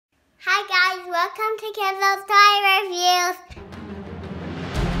Hi guys, welcome to Kenzo's Toy Reviews.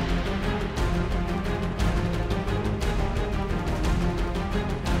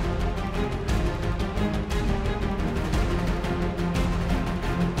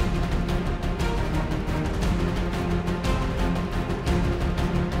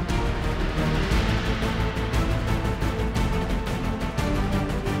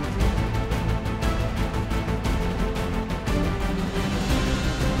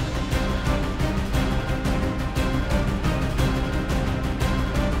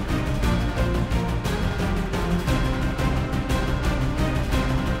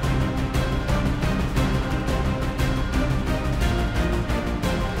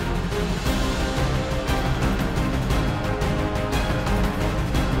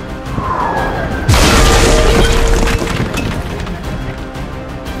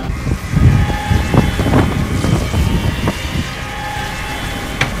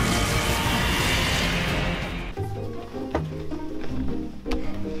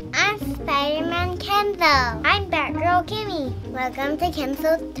 SPIDERMAN Kenzo. I'm Batgirl Kimmy. Welcome to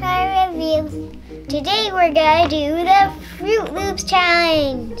Kenzo's Toy Reviews. Today we're gonna do the Fruit Loops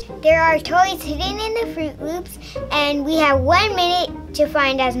challenge. There are toys hidden in the Fruit Loops and we have 1 minute to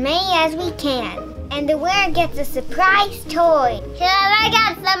find as many as we can. And the winner gets a surprise toy. Whoever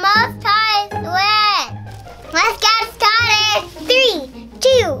gets the most toys wins. Let's get started. 3,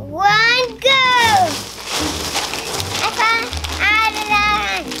 2, 1, go!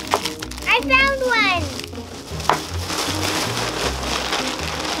 I found one!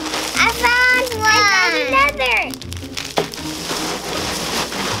 I found another!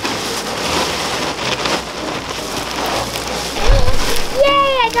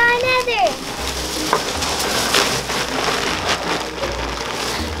 Yay, I got another!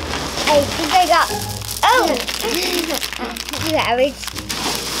 I think I got... Oh! You average.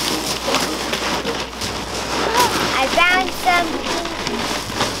 I found some...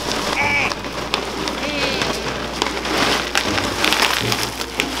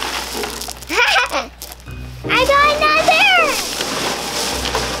 I got another!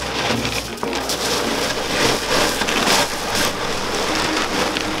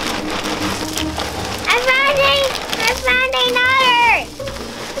 I found another!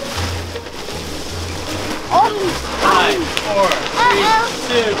 5, 4, 3,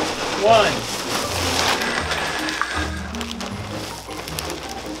 2, 1.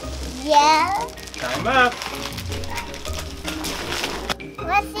 Yeah. Time up.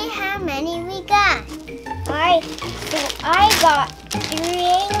 Let's see how many we got. Alright, so I got 3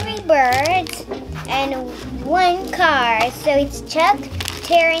 Angry Birds and 1 car. So it's Chuck,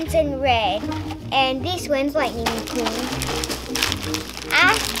 Terrance, and Red. And this one's Lightning McQueen.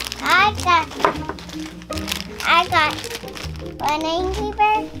 I got 1 Angry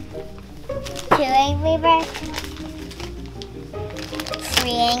Bird, 2 Angry Birds,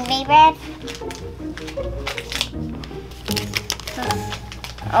 3 Angry Birds,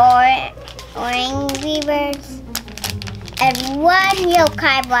 or Angry Birds, and 1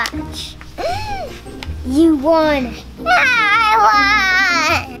 yokai watch. You won! I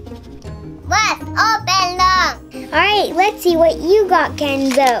won! Let's open them! Alright, let's see what you got,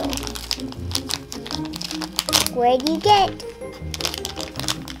 Kenzo. What'd you get?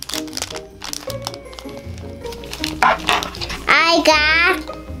 I got...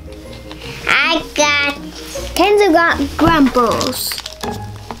 Kenzo got Grumples.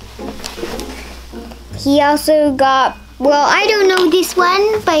 He also got, well, I don't know this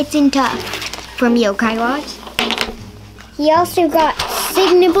one, but it's in Tough from Yokai Watch. He also got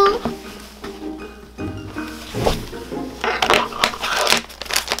Signable.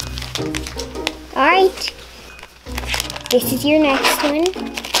 Alright, this is your next one.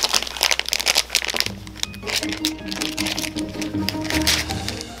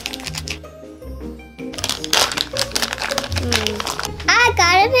 I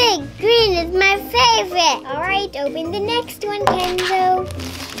got a big green, it's my favorite. Alright, open the next one, Kenzo.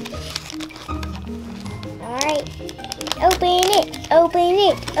 Alright, open it, open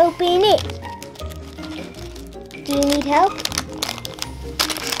it, open it. Do you need help?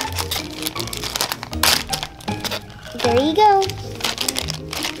 There you go.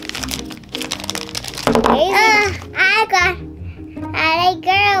 I got a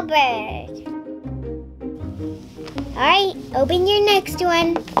girl bird. Alright, open your next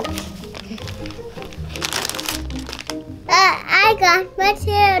one. I got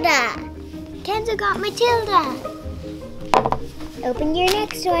Matilda. Kenzo got Matilda. Open your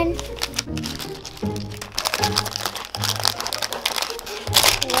next one.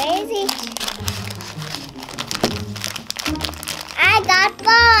 Where is it? I got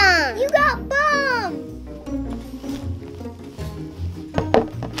Bomb.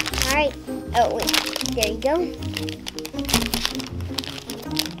 go.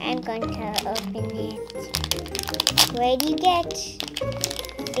 I'm going to open it. What do you get?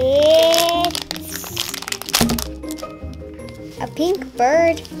 It's a pink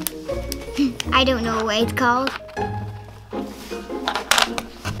bird. I don't know what it's called.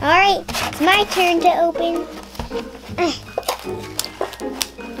 Alright, it's my turn to open.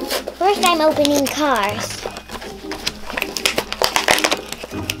 First I'm opening cars.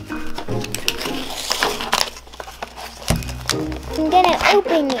 I'm gonna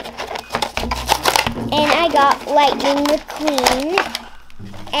open it. And I got Lightning McQueen.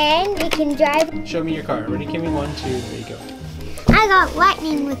 And it can drive. Show me your car. Ready, Kimmy? 1, 2, there you go. I got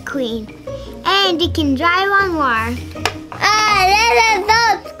Lightning McQueen. And it can drive on water. Ah, this is so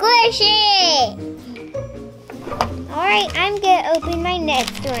squishy! Alright, I'm gonna open my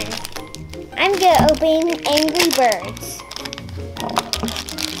next one. I'm gonna open Angry Birds.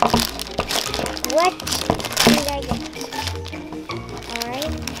 What did I get?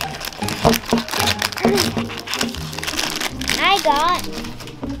 Alright. I got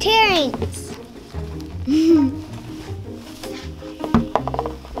Terrance.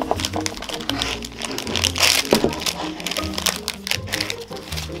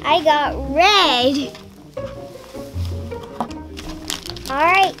 I got red.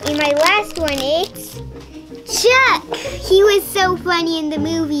 Alright, and my last one is Chuck. He was so funny in the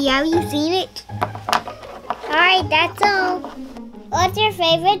movie. Have you seen it? Alright, that's all. What's your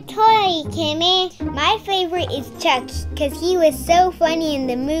favorite toy, Kimmy? My favorite is Chuck, because he was so funny in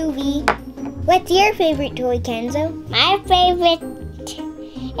the movie. What's your favorite toy, Kenzo? My favorite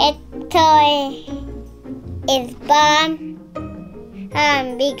toy is Bomb.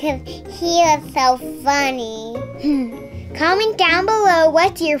 Because he was so funny. Comment down below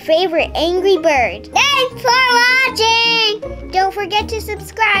what's your favorite Angry Bird. Thanks for watching! Don't forget to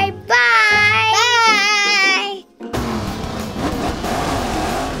subscribe. Bye! Bye!